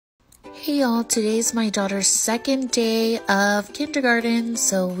Hey y'all, today's my daughter's second day of kindergarten,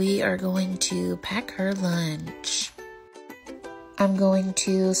 so we are going to pack her lunch. I'm going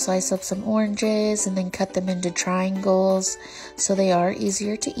to slice up some oranges and then cut them into triangles so they are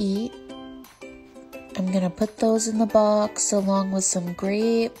easier to eat. I'm going to put those in the box along with some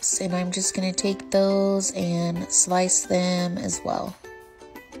grapes, and I'm just going to take those and slice them as well.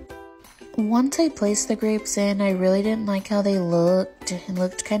 Once I placed the grapes in, I really didn't like how they looked. It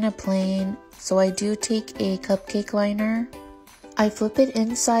looked kind of plain, so I do take a cupcake liner. I flip it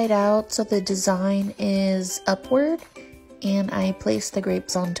inside out so the design is upward, and I place the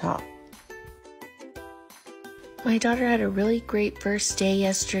grapes on top. My daughter had a really great first day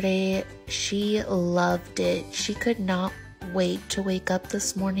yesterday. She loved it. She could not wait to wake up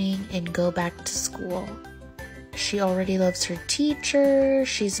this morning and go back to school. She already loves her teacher,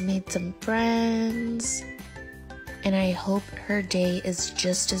 she's made some friends, and I hope her day is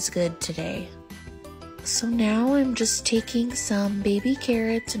just as good today. So now I'm just taking some baby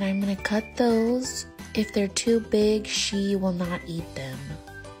carrots and I'm going to cut those. If they're too big, she will not eat them.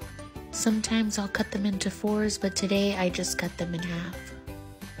 Sometimes I'll cut them into fours, but today I just cut them in half.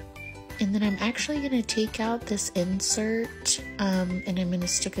 And then I'm actually going to take out this insert and I'm going to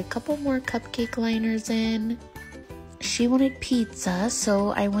stick a couple more cupcake liners in. She wanted pizza, so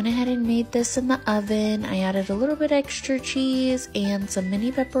I went ahead and made this in the oven. I added a little bit extra cheese and some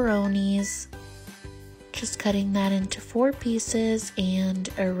mini pepperonis. Just cutting that into 4 pieces and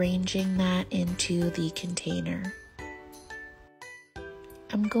arranging that into the container.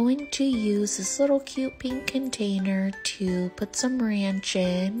 I'm going to use this little cute pink container to put some ranch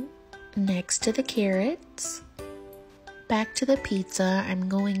in next to the carrots. Back to the pizza, I'm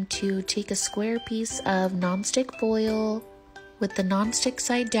going to take a square piece of nonstick foil. With the nonstick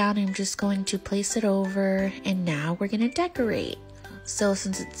side down, I'm just going to place it over, and now we're going to decorate. So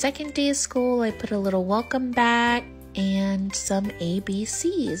since it's second day of school, I put a little welcome back and some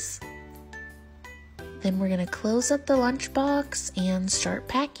ABCs. Then we're going to close up the lunchbox and start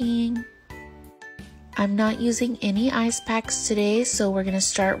packing. I'm not using any ice packs today, so we're going to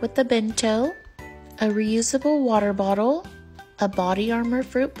start with the bento. A reusable water bottle, a Body Armor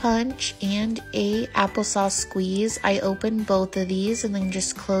fruit punch, and a applesauce squeeze. I opened both of these and then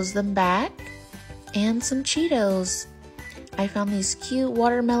just closed them back. And some Cheetos. I found these cute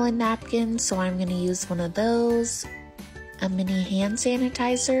watermelon napkins, so I'm going to use one of those. A mini hand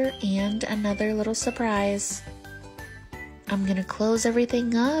sanitizer, and another little surprise. I'm going to close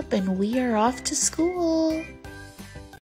everything up and we are off to school.